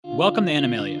Welcome to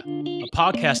Animalia, a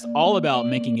podcast all about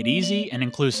making it easy and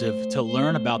inclusive to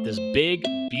learn about this big,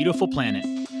 beautiful planet,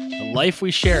 the life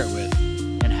we share it with,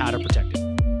 and how to protect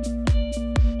it.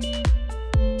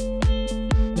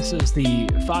 This is the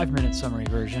 5-minute summary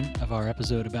version of our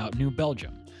episode about New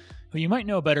Belgium, who you might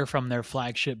know better from their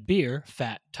flagship beer,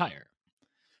 Fat Tire.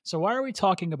 So why are we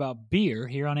talking about beer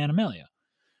here on Animalia?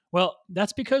 Well,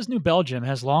 that's because New Belgium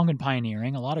has long been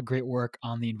pioneering a lot of great work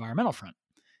on the environmental front.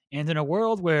 And in a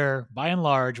world where, by and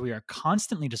large, we are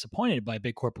constantly disappointed by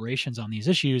big corporations on these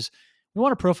issues, we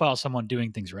want to profile someone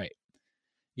doing things right.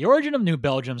 The origin of New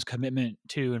Belgium's commitment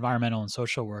to environmental and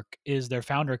social work is their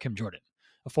founder, Kim Jordan,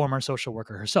 a former social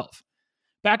worker herself.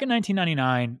 Back in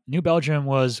 1999, New Belgium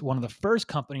was one of the first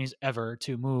companies ever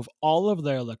to move all of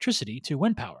their electricity to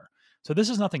wind power, so this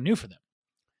is nothing new for them.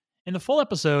 In the full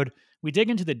episode, we dig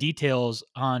into the details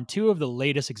on two of the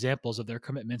latest examples of their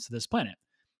commitments to this planet: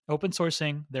 open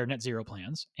sourcing their net zero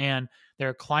plans and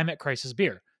their climate crisis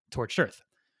beer, Torched Earth.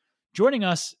 Joining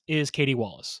us is Katie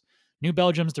Wallace, New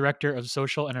Belgium's Director of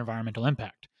Social and Environmental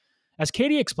Impact. As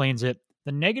Katie explains it,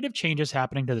 the negative changes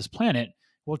happening to this planet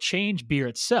will change beer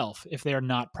itself if they are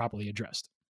not properly addressed.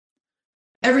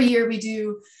 Every year we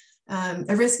do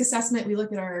a risk assessment. We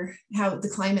look at how the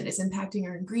climate is impacting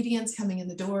our ingredients coming in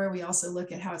the door. We also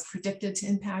look at how it's predicted to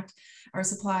impact our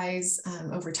supplies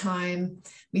over time.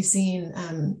 We've seen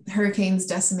hurricanes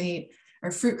decimate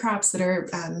our fruit crops that are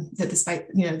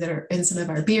that are in some of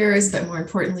our beers, but more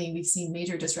importantly, we've seen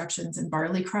major disruptions in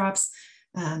barley crops.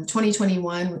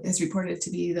 2021 is reported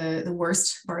to be the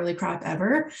worst barley crop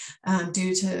ever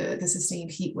due to the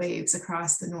sustained heat waves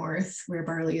across the north where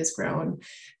barley is grown.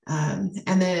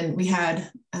 And then we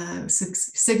had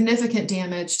significant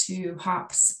damage to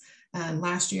hops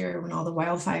last year when all the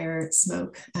wildfire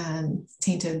smoke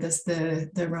tainted the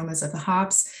aromas of the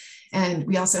hops. And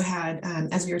we also had,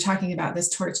 as we were talking about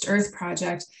this Torched Earth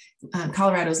project,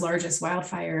 Colorado's largest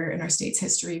wildfire in our state's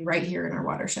history right here in our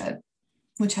watershed,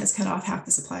 which has cut off half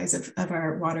the supplies of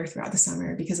our water throughout the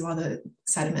summer because of all the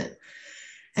sediment.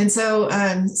 And so,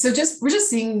 we're just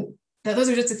seeing that those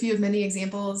are just a few of many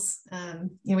examples.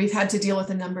 We've had to deal with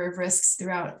a number of risks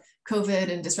throughout COVID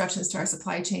and disruptions to our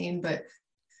supply chain, but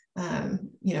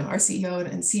our CEO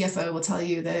and CFO will tell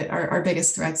you that our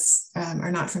biggest threats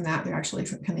are not from that. They're actually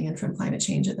coming in from climate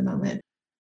change at the moment.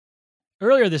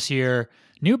 Earlier this year,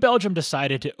 New Belgium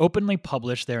decided to openly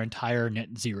publish their entire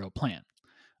net zero plan,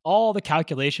 all the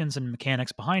calculations and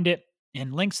mechanics behind it,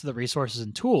 and links to the resources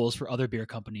and tools for other beer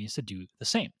companies to do the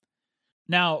same.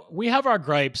 Now, we have our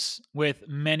gripes with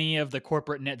many of the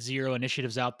corporate net zero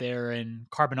initiatives out there and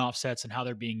carbon offsets and how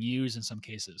they're being used in some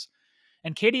cases.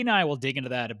 And Katie and I will dig into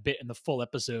that a bit in the full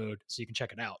episode so you can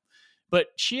check it out. But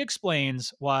she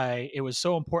explains why it was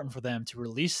so important for them to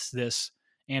release this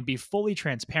and be fully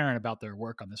transparent about their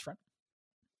work on this front.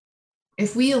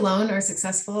 If we alone are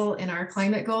successful in our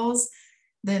climate goals,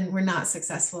 then we're not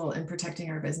successful in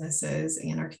protecting our businesses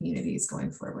and our communities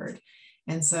going forward.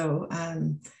 And so,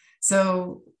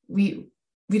 we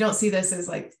don't see this as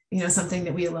something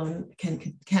that we alone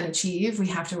can achieve. We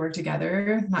have to work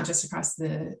together, not just across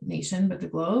the nation, but the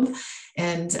globe.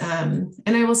 And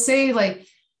I will say,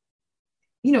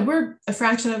 we're a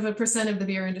fraction of a percent of the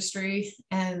beer industry,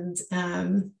 and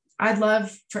I'd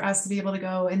love for us to be able to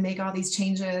go and make all these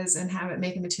changes and have it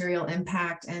make a material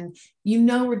impact. And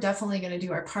we're definitely going to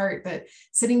do our part, but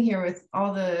sitting here with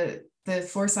all the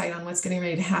foresight on what's getting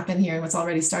ready to happen here and what's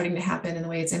already starting to happen and the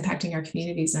way it's impacting our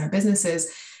communities and our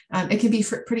businesses, it can be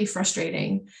pretty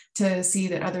frustrating to see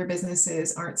that other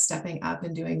businesses aren't stepping up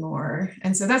and doing more.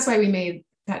 And so that's why we made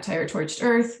Fat Tire Torched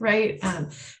Earth, right?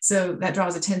 So that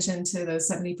draws attention to those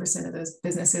 70% of those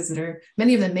businesses that are,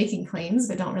 many of them making claims,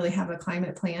 but don't really have a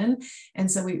climate plan.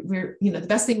 And so we're the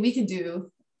best thing we can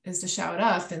do is to shout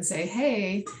up and say,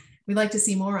 hey, we'd like to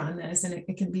see more on this, and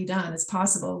it can be done. It's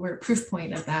possible. We're a proof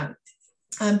point of that.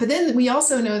 But then we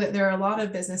also know that there are a lot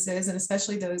of businesses, and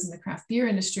especially those in the craft beer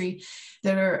industry,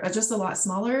 that are just a lot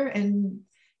smaller and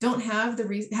don't have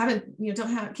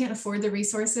can't afford the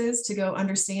resources to go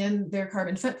understand their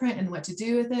carbon footprint and what to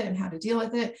do with it and how to deal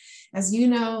with it. As we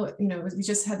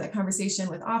just had that conversation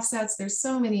with offsets. There's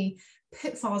so many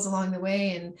pitfalls along the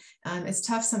way, and it's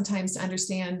tough sometimes to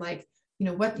understand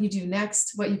what you do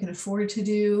next, what you can afford to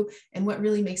do, and what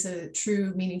really makes a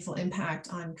true meaningful impact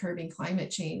on curbing climate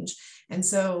change. And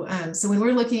so, when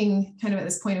we're looking kind of at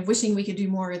this point of wishing we could do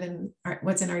more than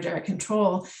what's in our direct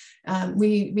control,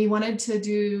 we wanted to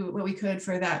do what we could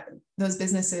for those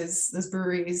businesses, those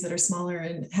breweries that are smaller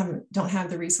and don't have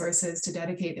the resources to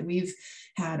dedicate that we've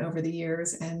had over the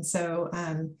years. And so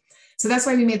that's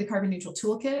why we made the Carbon Neutral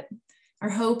Toolkit. our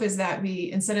hope is that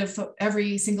we, instead of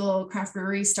every single craft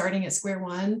brewery starting at square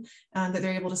one, that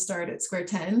they're able to start at square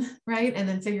 10, right? And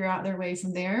then figure out their way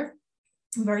from there.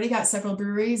 We've already got several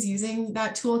breweries using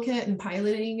that toolkit and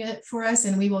piloting it for us,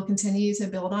 and we will continue to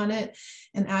build on it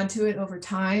and add to it over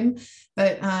time.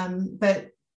 But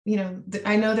you know,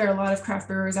 I know there are a lot of craft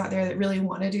brewers out there that really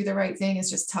want to do the right thing. It's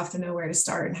just tough to know where to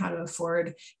start and how to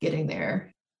afford getting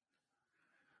there.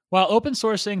 While open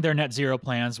sourcing their net zero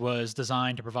plans was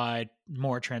designed to provide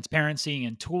more transparency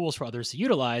and tools for others to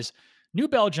utilize, New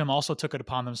Belgium also took it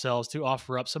upon themselves to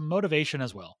offer up some motivation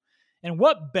as well. And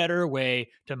what better way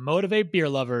to motivate beer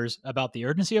lovers about the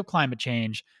urgency of climate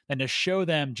change than to show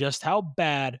them just how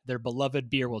bad their beloved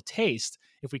beer will taste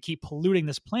if we keep polluting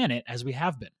this planet as we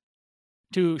have been?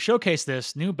 To showcase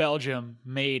this, New Belgium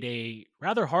made a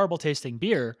rather horrible tasting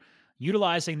beer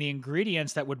utilizing the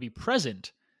ingredients that would be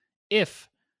present if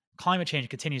climate change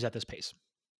continues at this pace.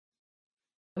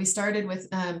 We started with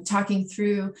talking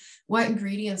through what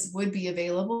ingredients would be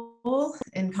available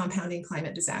in compounding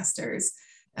climate disasters.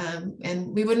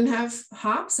 And we wouldn't have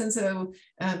hops. And so,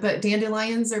 but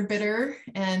dandelions are bitter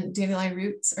and dandelion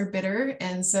roots are bitter.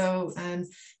 And so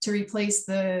to replace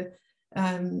the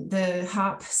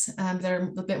hops that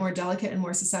are a bit more delicate and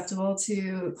more susceptible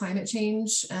to climate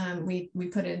change, we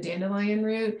put in dandelion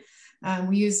root.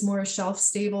 We use more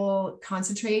shelf-stable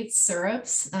concentrates,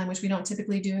 syrups, which we don't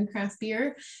typically do in craft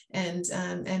beer. And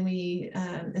we,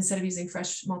 instead of using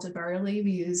fresh malted barley,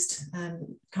 we used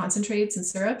concentrates and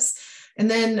syrups. And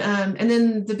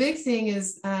then the big thing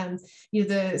is,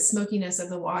 the smokiness of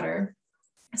the water.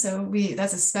 So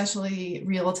that's especially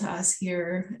real to us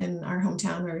here in our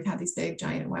hometown, where we've had these big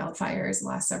giant wildfires the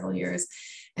last several years.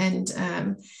 And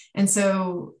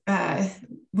so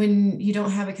when you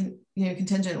don't have a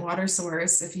contingent water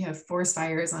source, if you have forest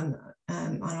fires on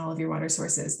all of your water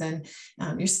sources, then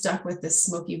you're stuck with this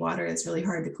smoky water. It's really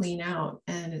hard to clean out,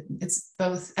 and it's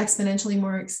both exponentially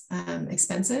more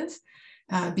expensive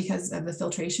because of the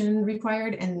filtration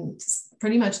required, and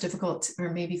pretty much difficult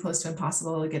or maybe close to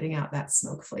impossible getting out that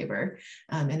smoke flavor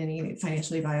in any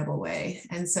financially viable way.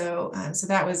 And so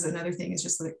that was another thing, is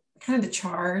just like kind of the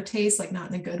char taste, like not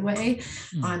in a good way,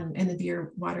 in the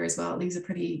beer water as well. It leaves a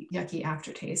pretty yucky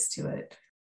aftertaste to it.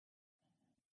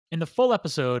 In the full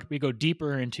episode, we go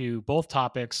deeper into both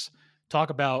topics,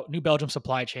 talk about New Belgium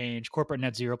supply chain, corporate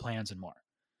net zero plans, and more.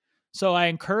 So I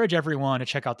encourage everyone to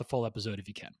check out the full episode if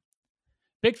you can.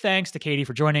 Big thanks to Katie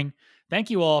for joining.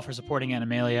 Thank you all for supporting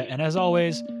Animalia. And as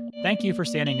always, thank you for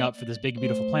standing up for this big,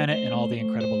 beautiful planet and all the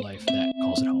incredible life that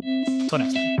calls it home. Till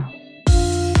next time.